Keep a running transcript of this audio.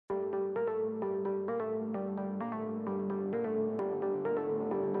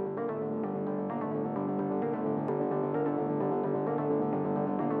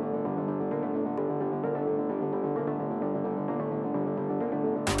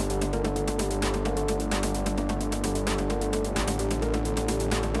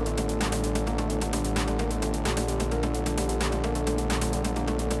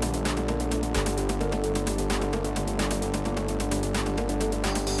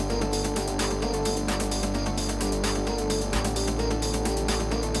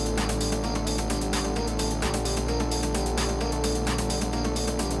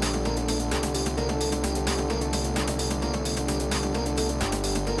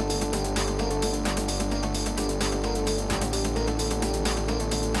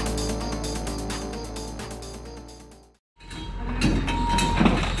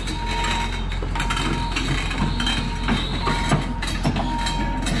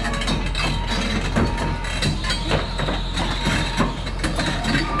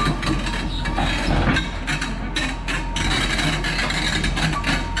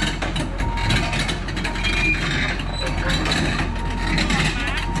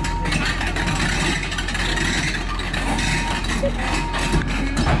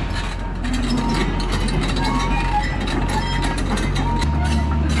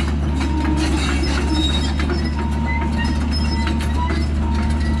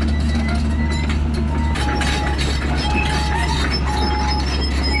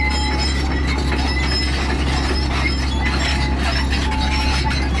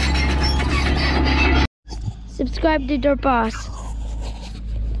subscribe to Dirt Boss.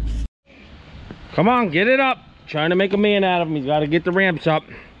 Come on, get it up. Trying to make a man out of him. He's got to get the ramps up.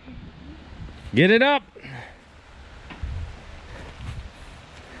 Get it up.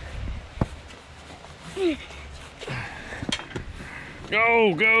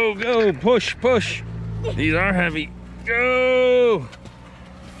 Go, go, go. Push, push. These are heavy. Go.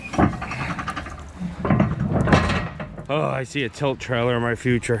 Oh, I see a tilt trailer in my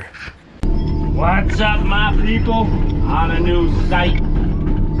future. What's up, my people? On a new site.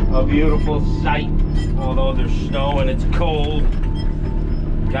 A beautiful sight, although there's snow and it's cold.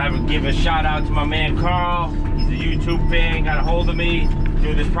 Gotta give a shout out to my man Carl. He's a YouTube fan, got a hold of me,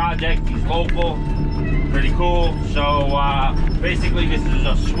 do this project. He's local, pretty cool. So basically this is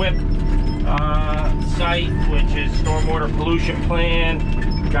a SWIP site, which is stormwater pollution plan.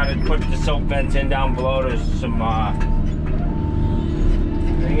 Gotta put the silt vents in down below. There's some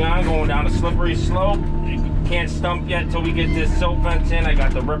hang on, going down a slippery slope. Can't stump yet till we get this silt fence in. I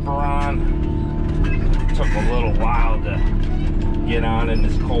got the ripper on. Took a little while to get on in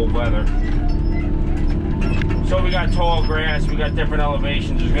this cold weather. So we got tall grass, we got different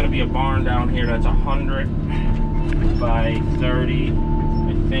elevations. There's going to be a barn down here that's 100 by 30,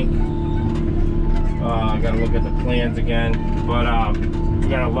 I think. I got to look at the plans again. But we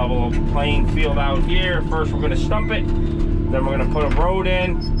got a level playing field out here. First we're going to stump it, then we're going to put a road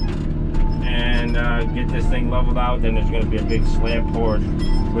in and get this thing leveled out. Then there's going to be a big slab poured,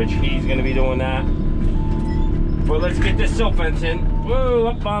 which he's going to be doing that. But let's get this silt fence in. Whoa,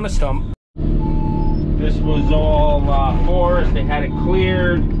 up on a stump. This was all forest. They had it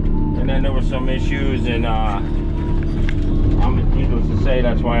cleared, and then there were some issues, and I'm needless to say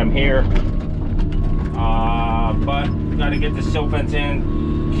that's why I'm here. But got to get this silt fence in.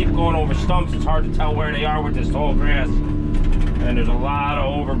 Keep going over stumps. It's hard to tell where they are with this tall grass. And there's a lot of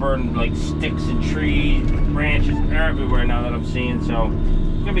overburden, like sticks and trees, branches everywhere now that I'm seeing. So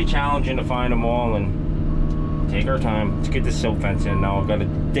it's gonna be challenging to find them all and take our time. Let's get the silt fence in now. I've got to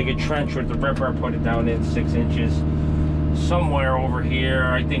dig a trench with the ripper, put it down in 6 inches. Somewhere over here,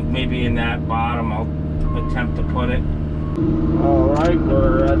 I think maybe in that bottom, I'll attempt to put it. All right,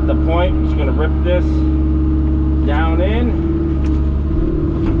 we're at the point. I'm just gonna rip this down in.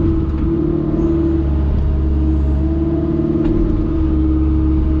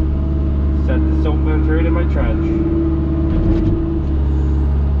 Right in my trench.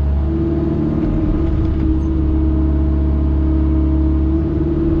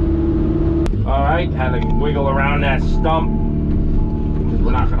 All right, had to wiggle around that stump because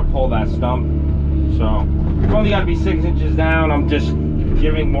we're not going to pull that stump. So it's only got to be 6 inches down. I'm just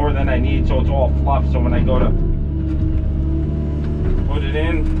giving more than I need, so it's all fluff. So when I go to put it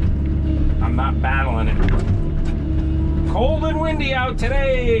in, I'm not battling it. Cold and windy out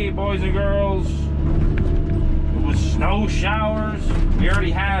today, boys and girls. Snow showers. We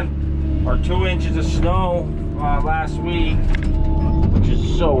already had our 2 inches of snow last week, which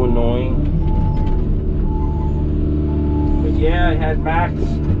is so annoying. But yeah, I had Max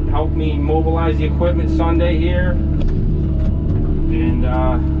help me mobilize the equipment Sunday here, and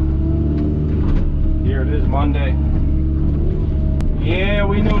here it is Monday. Yeah,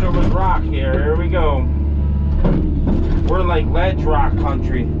 we knew there was rock here. Here we go. We're like ledge rock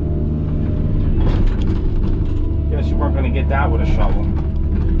country. Guess you weren't going to get that with a shovel.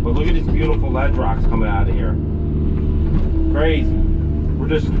 But look at these beautiful ledge rocks coming out of here. Crazy. We're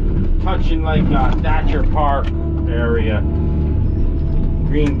just touching like Thatcher Park area.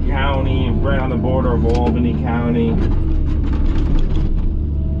 Greene County, right on the border of Albany County.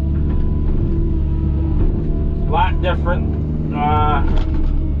 A lot different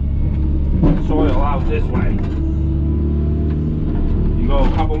soil out this way. You go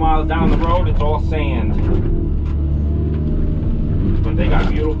a couple miles down the road, it's all sand. But they got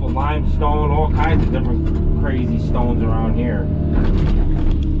beautiful limestone, all kinds of different crazy stones around here.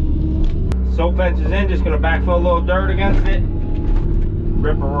 Silt fence is in, just gonna backfill a little dirt against it.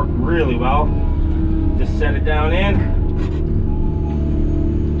 Ripper worked really well. Just set it down in.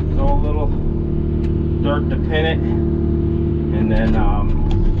 Throw a little dirt to pin it. And then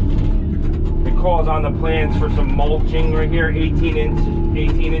it calls on the plans for some mulching right here, 18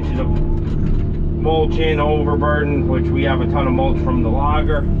 inches of mulching, overburden, which we have a ton of mulch from the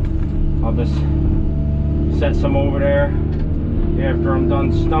logger. I'll just set some over there after I'm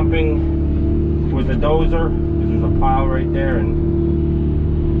done stumping with the dozer, because there's a pile right there, and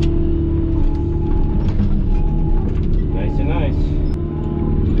nice and nice.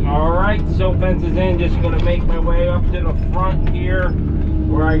 All right, silt fence is in. Just gonna make my way up to the front here,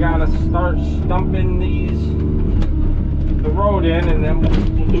 where I gotta start stumping the road in, and then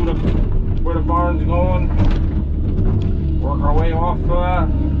we'll do where the barn's going. work our way off the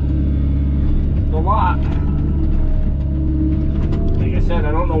lot. Like I said,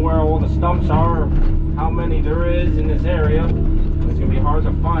 I don't know where all the stumps are, or how many there is in this area. It's going to be hard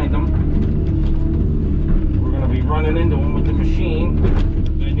to find them. We're going to be running into them with the machine,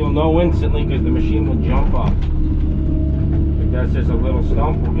 and you'll know instantly because the machine will jump up. If that's just a little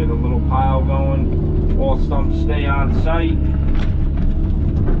stump, we'll get a little pile going. All stumps stay on site.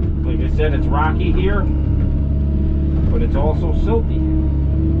 Like I said, it's rocky here, but it's also silty.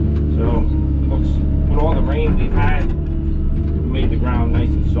 So it looks, with all the rain we've had, made the ground nice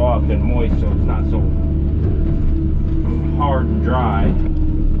and soft and moist, so it's not so hard and dry.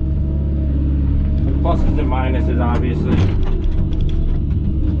 Pluses and minuses, obviously.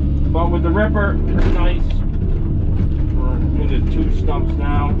 But with the ripper, it's nice. We're into 2 stumps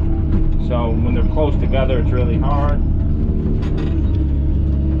now, so when they're close together, it's really hard.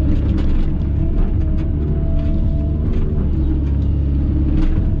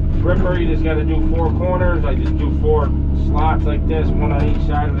 Ripper, you just got to do 4 corners. I just do 4 slots like this, 1 on each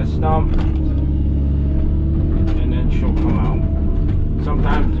side of the stump, and then she'll come out.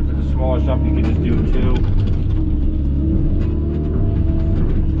 Sometimes if it's a smaller stump, you can just do 2.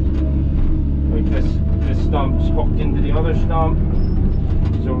 Like this stump's hooked into the other stump,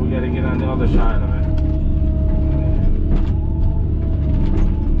 so we got to get on the other side of it.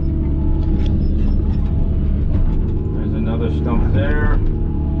 There's another stump there.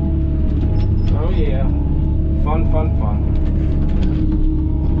 Oh yeah, fun, fun, fun.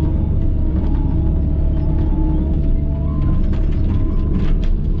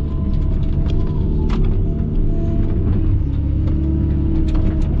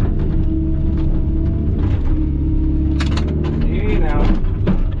 Hey now.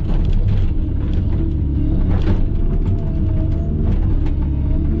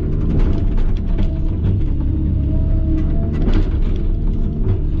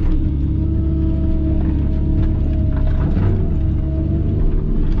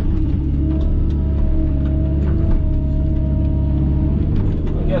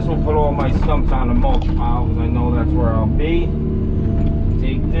 We'll put all my stumps on a mulch pile because I know that's where I'll be.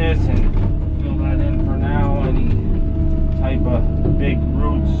 Take this and fill that in for now. Any type of big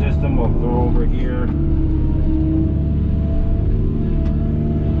root system we'll throw over here.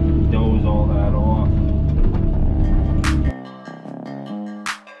 Doze all that off.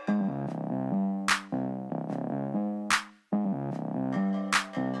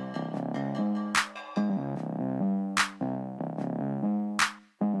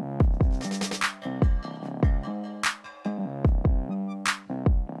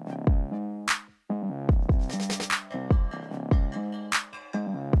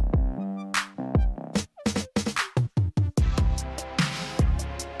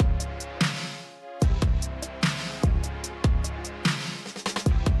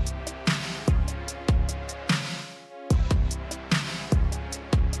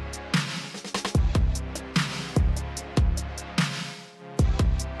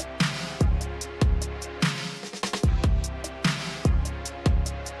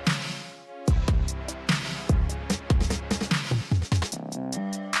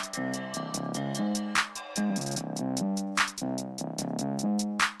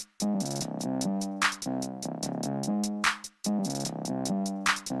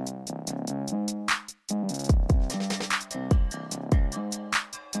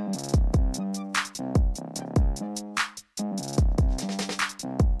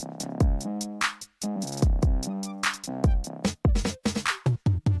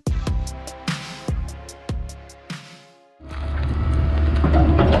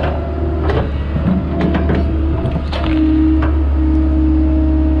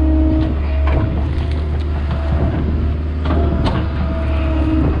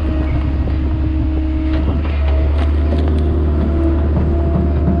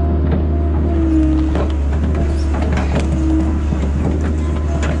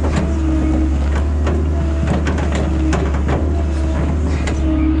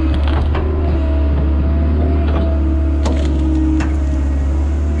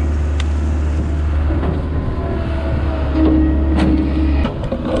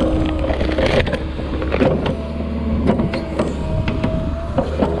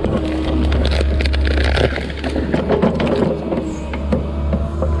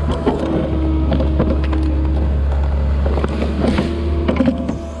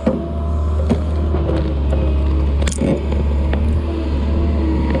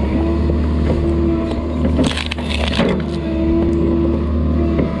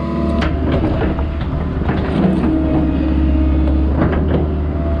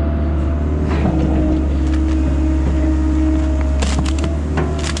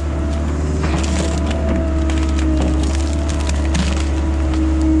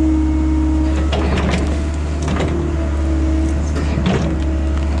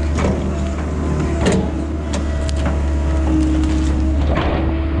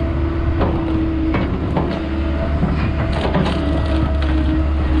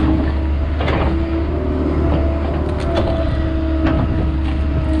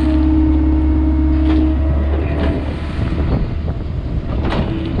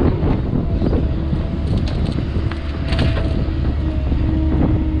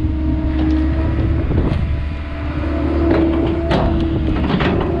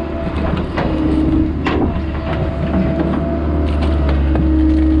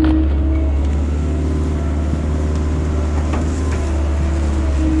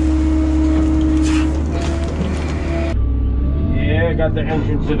 got the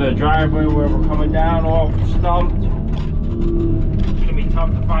entrance to the driveway where we're coming down, all stumped. It's gonna be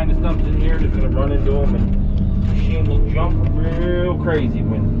tough to find the stumps in here. Just gonna run into them, and the machine will jump real crazy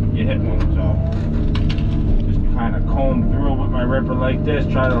when you hit one. So just kind of comb through with my ripper like this,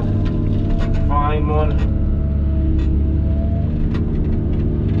 try to find one.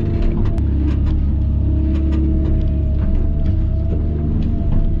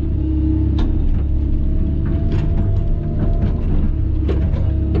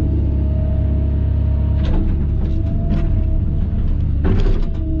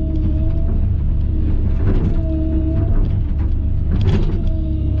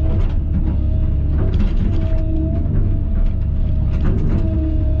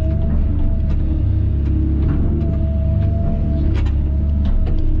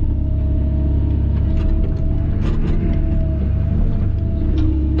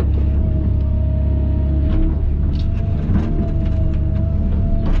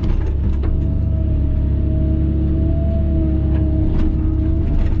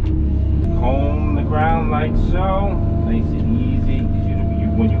 Like so, nice and easy.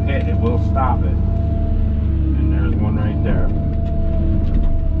 When you hit, it will stop it. And there's one right there.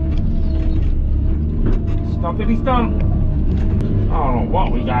 Stumpity stump. I don't know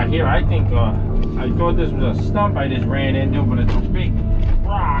what we got here. I think I thought this was a stump I just ran into, but it's a big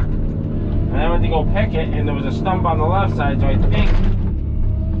rock. And I went to go pick it, and there was a stump on the left side. So I think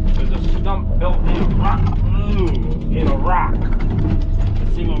there's a stump built in a rock. Ooh, in a rock.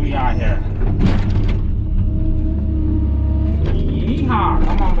 Let's see what we got here. Yeehaw!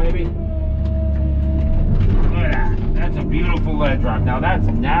 Come on, baby. Look at that. That's a beautiful ledge rock. Now that's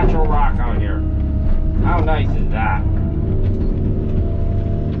natural rock out here. How nice is that?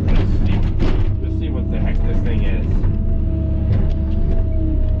 Let's see what the heck this thing is.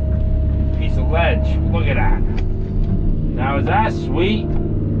 Piece of ledge. Look at that. Now is that sweet?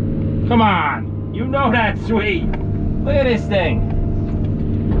 Come on. You know that's sweet. Look at this thing.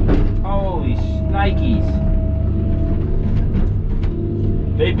 Holy shnikes.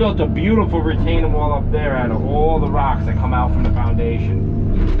 They built a beautiful retaining wall up there out of all the rocks that come out from the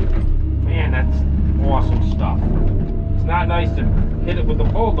foundation. Man, that's awesome stuff. It's not nice to hit it with the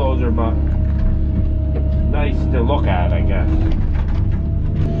bulldozer, but nice to look at, I guess.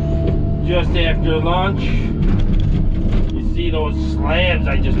 Just after lunch, you see those slabs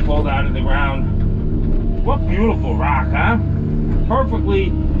I just pulled out of the ground. What beautiful rock, huh?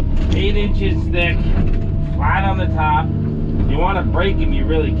 Perfectly 8 inches thick, flat on the top. You want to break them, you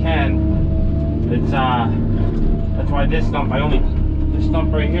really can. It's that's why this stump, this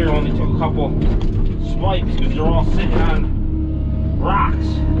stump right here only took a couple swipes because they're all sitting on rocks.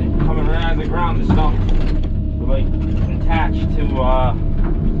 They're coming right out of the ground. The stump like attached to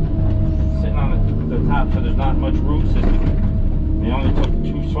sitting on the top, so there's not much root system. They only took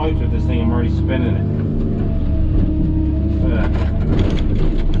 2 swipes with this thing. I'm already spinning it. Look at that.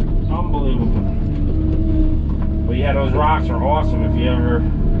 Unbelievable. But yeah, those rocks are awesome if you ever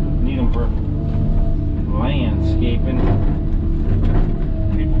need them for landscaping.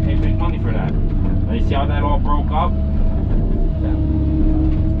 People pay big money for that. Now you see how that all broke up? Yeah.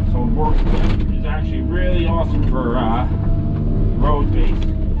 So it works. It's actually really awesome for road base.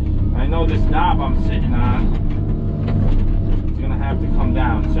 I know this knob I'm sitting on is going to have to come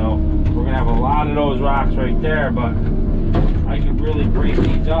down. So we're going to have a lot of those rocks right there, but I could really break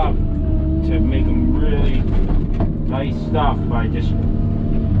these up to make them really nice stuff by just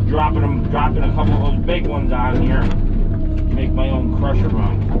dropping a couple of those big ones on here. Make my own crusher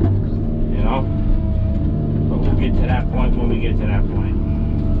run, you know. But we'll get to that point when we get to that point.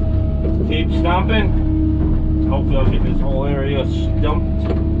 Keep stumping. Hopefully I'll get this whole area stumped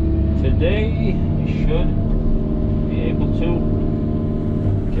today. I should be able to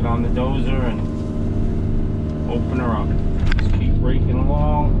get on the dozer and open her up. Just keep breaking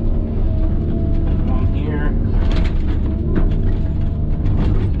along. One here.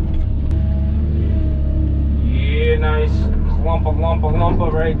 Yeah, nice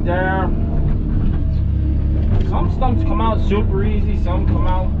lumpa right there. Some stumps come out super easy, some come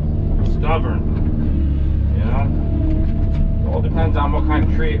out stubborn. You know? It all depends on what kind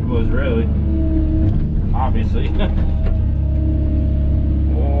of tree it was, really. Obviously.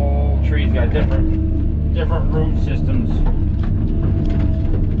 All trees got different root systems.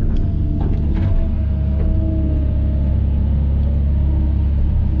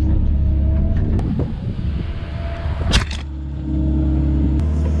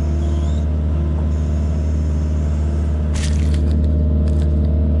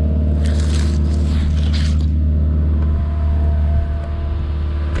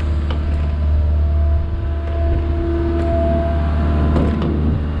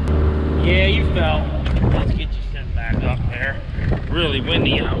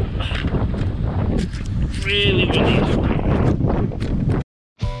 you know, really, really.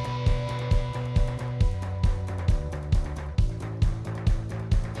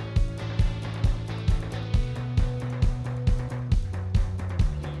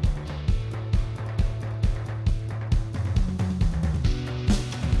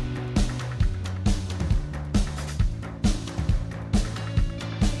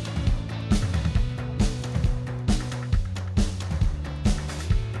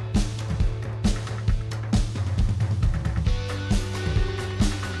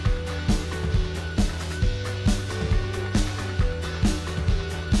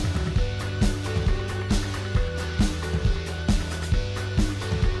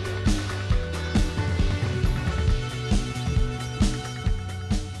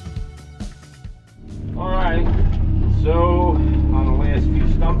 So on the last few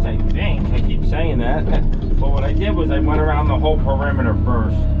stumps, I think, I keep saying that, but what I did was I went around the whole perimeter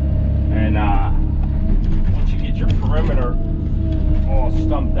first. And once you get your perimeter all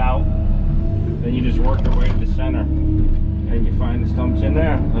stumped out, then you just work your way to the center and you find the stumps in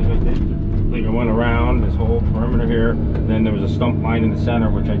there. Like I did, like I went around this whole perimeter here, and then there was a stump line in the center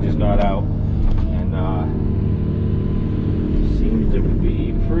which I just got out, and seems to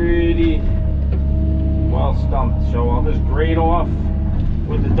be pretty well stumped. So I'll just grade off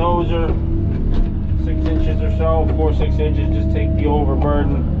with the dozer 6 inches or so, 4-6 inches. Just take the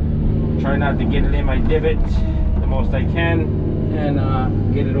overburden, try not to get it in my divot the most I can,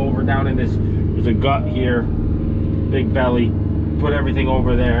 and get it over down in this. There's a gut here, big belly, put everything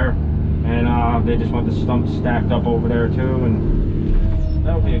over there, and they just want the stumps stacked up over there too, and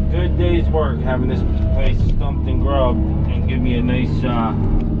that'll be a good day's work, having this place stumped and grubbed, and give me a nice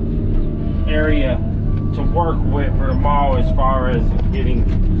area to work with for tomorrow as far as getting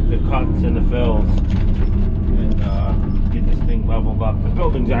the cuts and the fills, and get this thing leveled up. The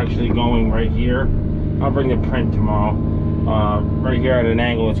building's actually going right here. I'll bring the print tomorrow. Right here at an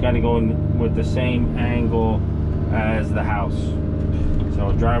angle. It's got to go in with the same angle as the house.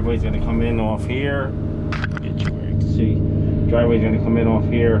 So driveway's going to come in off here. Get you where you can see. Driveway's going to come in off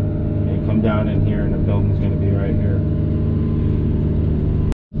here and come down in here, and the building's going to be right here.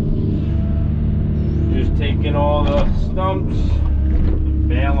 Just taking all the stumps,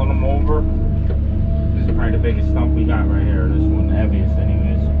 bailing them over. This is probably the biggest stump we got right here. This one, the heaviest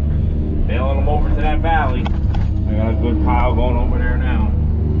anyways. Bailing them over to that valley. I got a good pile going over there now.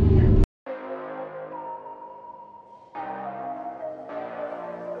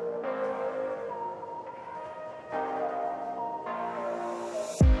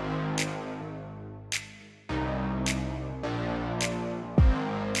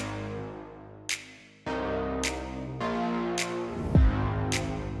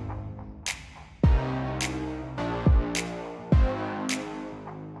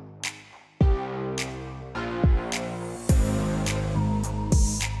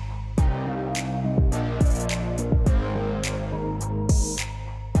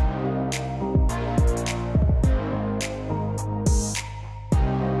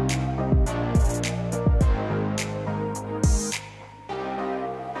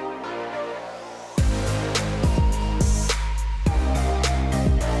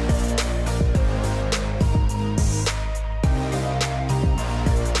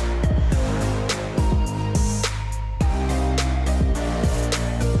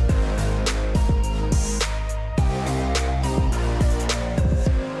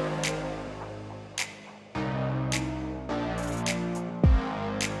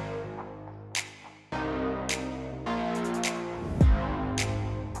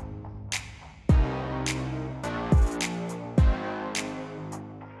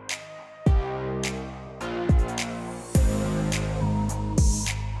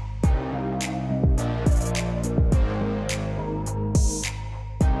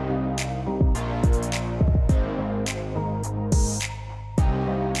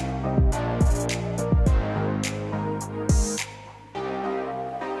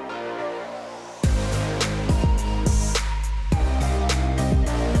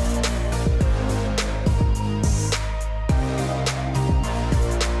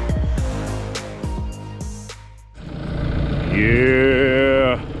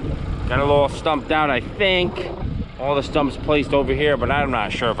 Yeah, got a little stumped out. I think all the stumps placed over here, but I'm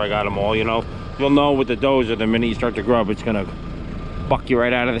not sure if I got them all. You know, you'll know with the dozer the minute you start to grub, it's gonna buck you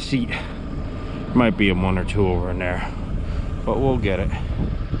right out of the seat. Might be a 1 or 2 over in there, but we'll get it.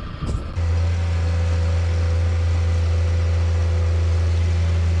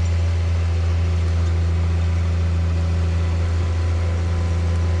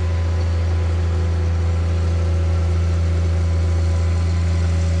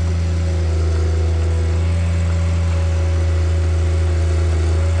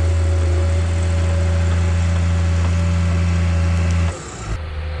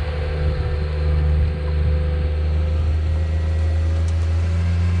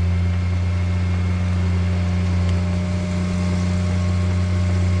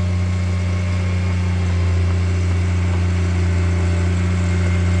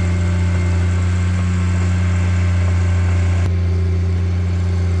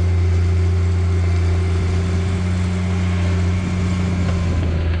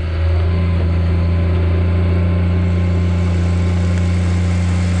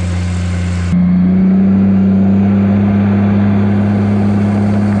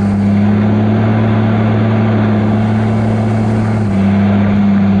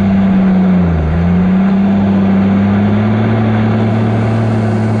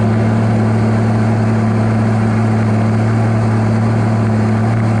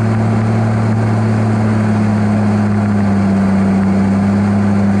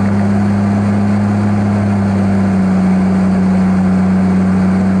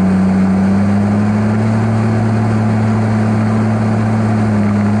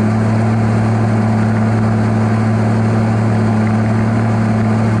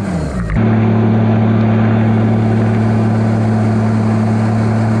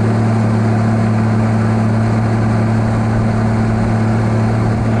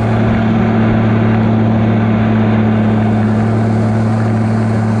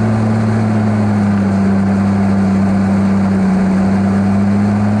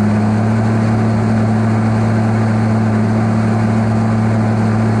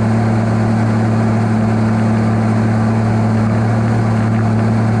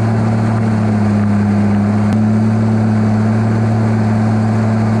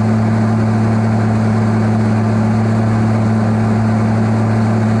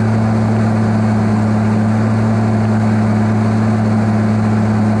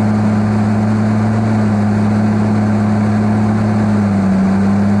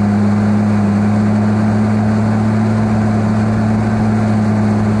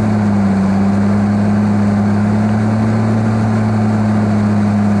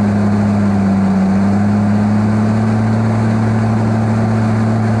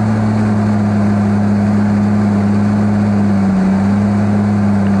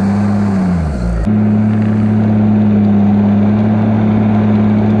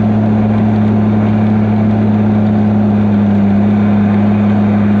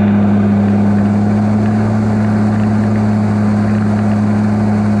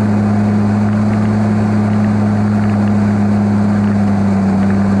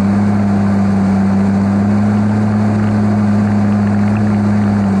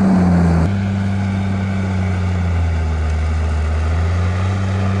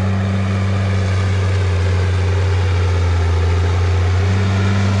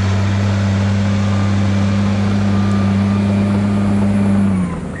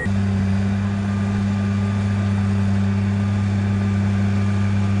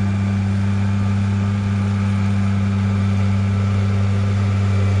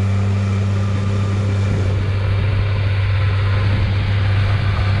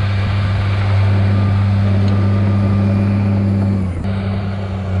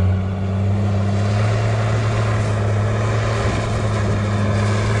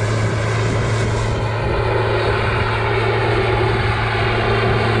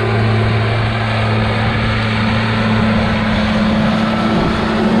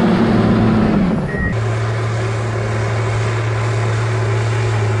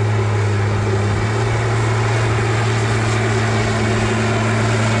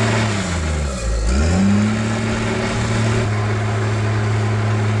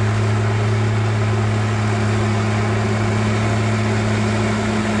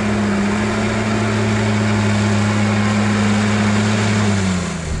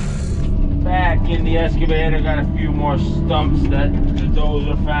 more stumps that the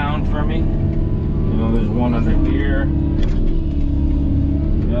dozer found for me. You know, there's one under here.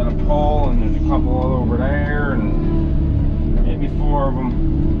 Got a pole, and there's a couple all over there, and maybe 4 of them.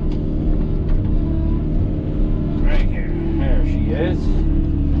 Right here. There she is.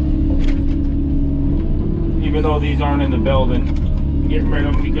 Even though these aren't in the building, getting rid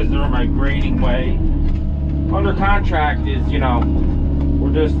of them because they're in my grading way. Under contract is, you know,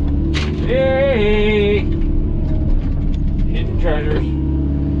 we're just, hey, hidden treasures.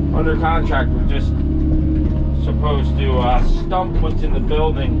 Under contract, we're just supposed to stump what's in the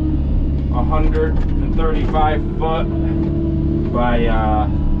building 135 foot by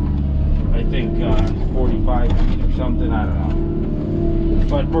I think 45 feet or something, I don't know.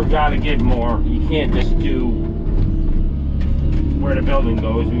 But we're gotta give more. You can't just do where the building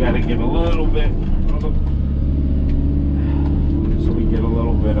goes. We gotta give a little bit, so we get a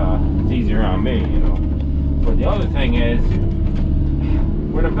little bit it's easier on me, you know. But the other thing is,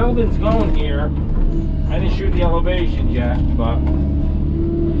 where the building's going here, I didn't shoot the elevations yet, but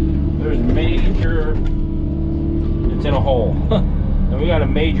there's major, it's in a hole. And we got a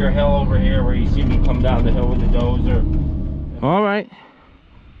major hill over here where you see me come down the hill with the dozer. All right,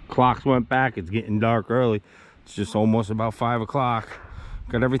 clocks went back. It's getting dark early. It's just almost about 5 o'clock.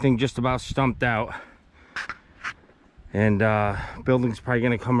 Got everything just about stumped out. And building's probably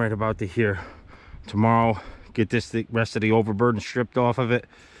gonna come right about to here. Tomorrow, get the rest of the overburden stripped off of it.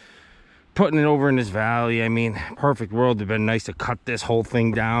 Putting it over in this valley. I mean, perfect world. It'd been nice to cut this whole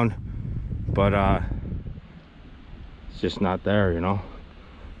thing down, but it's just not there, you know.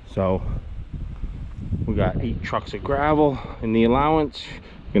 So we got 8 trucks of gravel in the allowance.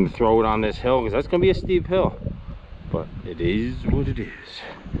 Gonna throw it on this hill because that's gonna be a steep hill, but it is what it is.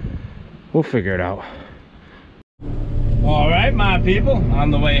 We'll figure it out. All right, my people,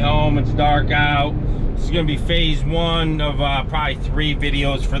 on the way home. It's dark out. This is gonna be phase 1 of probably 3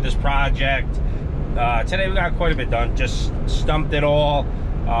 videos for this project. Today we got quite a bit done. Just stumped it all.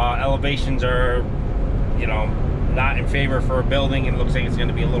 Elevations are, you know, not in favor for a building. It looks like it's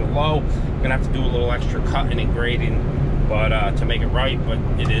gonna be a little low. Gonna have to do a little extra cutting and grading, but to make it right. But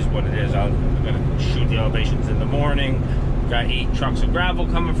it is what it is. I'm gonna shoot the elevations in the morning. Got 8 trucks of gravel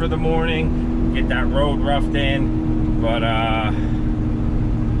coming for the morning. Get that road roughed in. But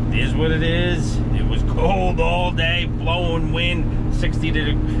it is what it is. It was cold all day, blowing wind, 60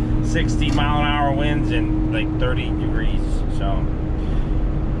 mile an hour winds and like 30 degrees. So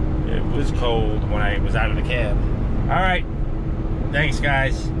it was cold when I was out of the cab. All right, thanks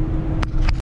guys.